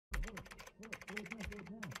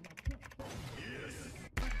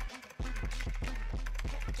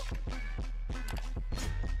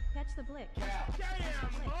Damn,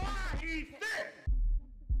 boy, he's thick!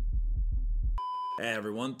 Hey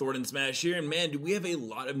everyone, Thordan Smash here, and man, do we have a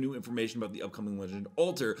lot of new information about the upcoming Legend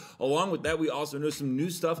Altar. Along with that, we also know some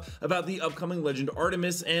new stuff about the upcoming Legend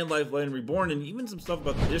Artemis and Lifeline Reborn, and even some stuff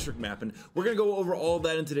about the district map, and we're going to go over all of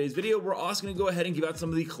that in today's video. We're also going to go ahead and give out some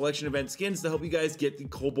of the collection event skins to help you guys get the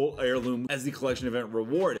Cobalt Heirloom as the collection event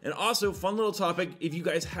reward. And also, fun little topic, if you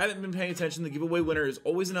guys haven't been paying attention, the giveaway winner is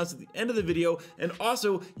always announced at the end of the video, and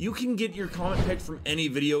also, you can get your comment picked from any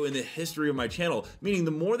video in the history of my channel, meaning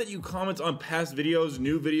the more that you comment on past videos,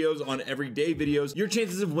 new videos, on everyday videos, your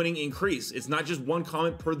chances of winning increase. It's not just one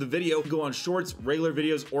comment per the video. You can go on shorts, regular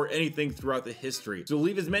videos, or anything throughout the history. So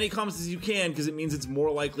leave as many comments as you can because it means it's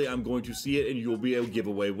more likely I'm going to see it and you'll be a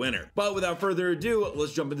giveaway winner. But without further ado,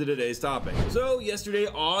 let's jump into today's topic. So yesterday,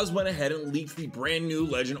 Oz went ahead and leaked the brand new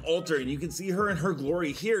Legend Altar, and you can see her in her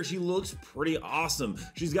glory here. She looks pretty awesome.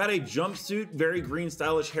 She's got a jumpsuit, very green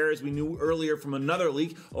stylish hair as we knew earlier from another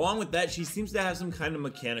leak. Along with that, she seems to have some kind of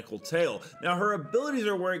mechanical tail. Now her abilities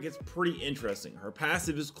are where it gets pretty interesting. Her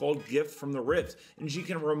passive is called Gift from the Rift, and she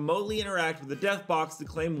can remotely interact with the death box to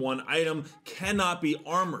claim one item, cannot be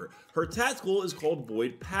armor. Her tactical is called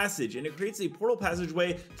Void Passage, and it creates a portal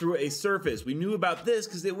passageway through a surface. We knew about this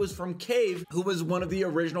because it was from Cave, who was one of the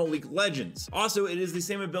original League legends. Also, it is the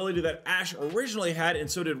same ability that Ashe originally had, and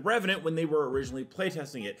so did Revenant when they were originally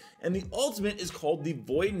playtesting it. And the ultimate is called the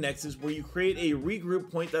Void Nexus, where you create a regroup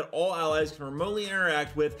point that all allies can remotely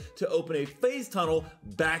interact with to open a phase tunnel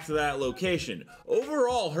back to that location.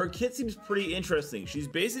 Overall, her kit seems pretty interesting. She's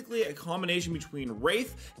basically a combination between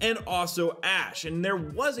Wraith and also Ashe, and there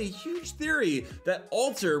was a huge theory that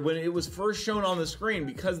Altar, when it was first shown on the screen,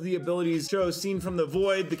 because the abilities show Seen from the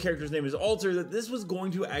Void, the character's name is Altar, that this was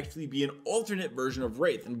going to actually be an alternate version of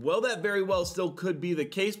Wraith. And while that very well still could be the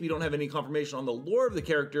case, we don't have any confirmation on the lore of the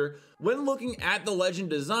character. When looking at the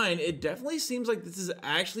Legend design, it definitely seems like this is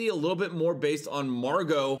actually a little bit more based on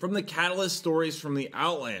Margot from the Catalyst stories from the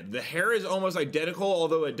Outland. The hair is almost identical,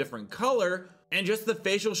 although a different color, and just the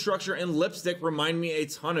facial structure and lipstick remind me a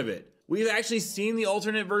ton of it. We've actually seen the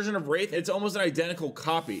alternate version of Wraith. It's almost an identical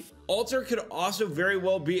copy. Altar could also very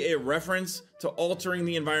well be a reference to altering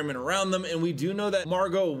the environment around them, and we do know that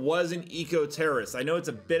Margot was an eco-terrorist. I know it's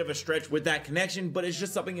a bit of a stretch with that connection, but it's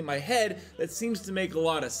just something in my head that seems to make a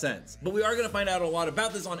lot of sense. But we are going to find out a lot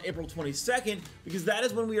about this on April 22nd, because that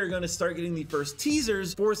is when we are going to start getting the first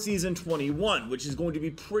teasers for Season 21, which is going to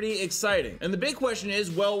be pretty exciting. And the big question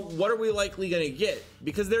is, well, what are we likely going to get?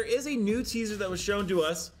 Because there is a new teaser that was shown to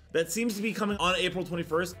us that seems to be coming on April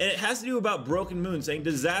 21st, and it has to do about Broken Moon, saying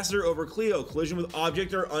disaster over Cleo, collision with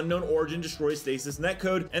object or unknown origin destroys stasis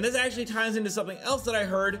netcode. And this actually ties into something else that I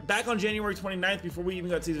heard back on January 29th before we even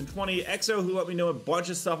got Season 20. EXO, who let me know a bunch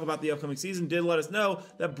of stuff about the upcoming season, did let us know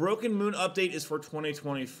that Broken Moon update is for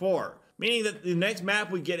 2024. Meaning that the next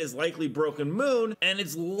map we get is likely Broken Moon, and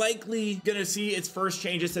it's likely gonna see its first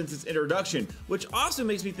changes since its introduction, which also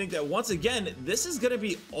makes me think that once again, this is gonna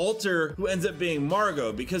be Altar who ends up being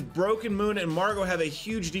Margot, because Broken Moon and Margot have a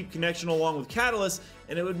huge deep connection along with Catalyst,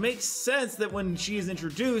 and it would make sense that when she is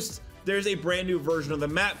introduced, there's a brand new version of the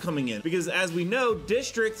map coming in, because as we know,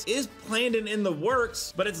 Districts is planned and in the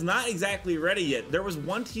works, but it's not exactly ready yet. There was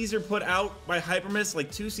one teaser put out by Hypermist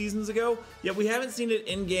like 2 seasons ago, yet we haven't seen it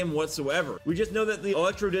in game whatsoever. We just know that the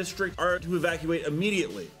Electro District are to evacuate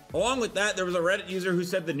immediately. Along with that, there was a Reddit user who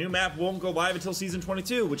said the new map won't go live until Season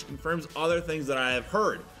 22, which confirms other things that I have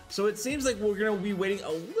heard. So it seems like we're gonna be waiting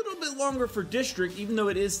a little bit longer for District, even though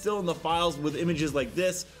it is still in the files with images like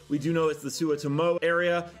this. We do know it's the Suatomo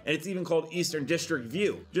area, and it's even called Eastern District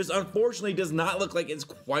View. Just unfortunately does not look like it's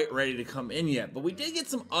quite ready to come in yet, but we did get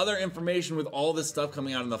some other information with all this stuff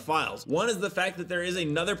coming out in the files. One is the fact that there is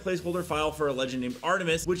another placeholder file for a legend named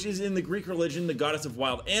Artemis, which is in the Greek religion, the goddess of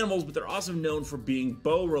wild animals, but they're also known for being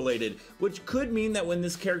bow related, which could mean that when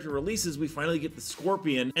this character releases, we finally get the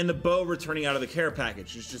scorpion and the bow returning out of the care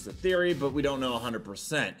package. It's just a theory, but we don't know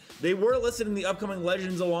 100%. They were listed in the upcoming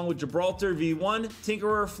legends along with Gibraltar V1,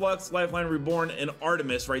 Tinkerer, Flux, Lifeline Reborn, and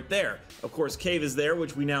Artemis right there. Of course, Cave is there,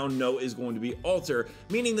 which we now know is going to be Altar,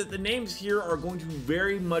 meaning that the names here are going to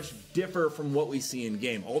very much differ from what we see in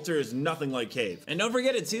game. Altar is nothing like Cave. And don't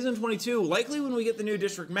forget, it's Season 22, likely when we get the new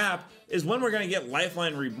district map, is when we're going to get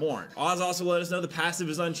Lifeline Reborn. Oz also let us know the passive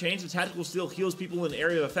is unchanged. The tactical still heals people in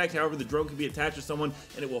area of effect, however the drone can be attached to someone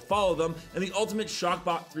and it will follow them. And the ultimate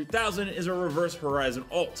Shockbot 3000 is a reverse horizon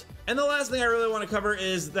ult. And the last thing I really want to cover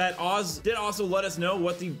is that Oz did also let us know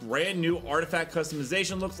what the brand new artifact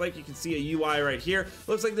customization looks like. You can see a UI right here.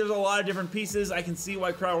 Looks like there's a lot of different pieces. I can see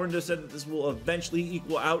why Crowdwindow said that this will eventually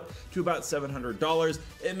equal out to about $700.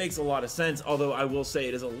 It makes a lot of sense, although I will say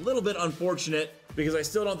it is a little bit unfortunate because I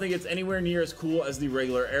still don't think it's anywhere near as cool as the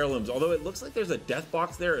regular heirlooms, although it looks like there's a death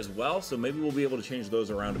box there as well, so maybe we'll be able to change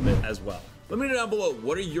those around a bit as well. Let me know down below,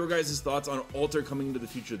 what are your guys' thoughts on Altar coming into the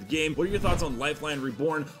future of the game? What are your thoughts on Lifeline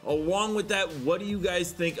Reborn? Along with that, what do you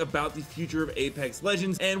guys think about the future of Apex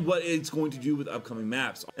Legends and what it's going to do with upcoming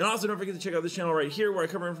maps? And also don't forget to check out this channel right here where I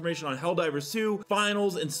cover information on Helldivers 2,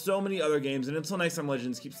 Finals, and so many other games. And until next time,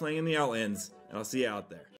 Legends, keep slaying in the Outlands, and I'll see you out there.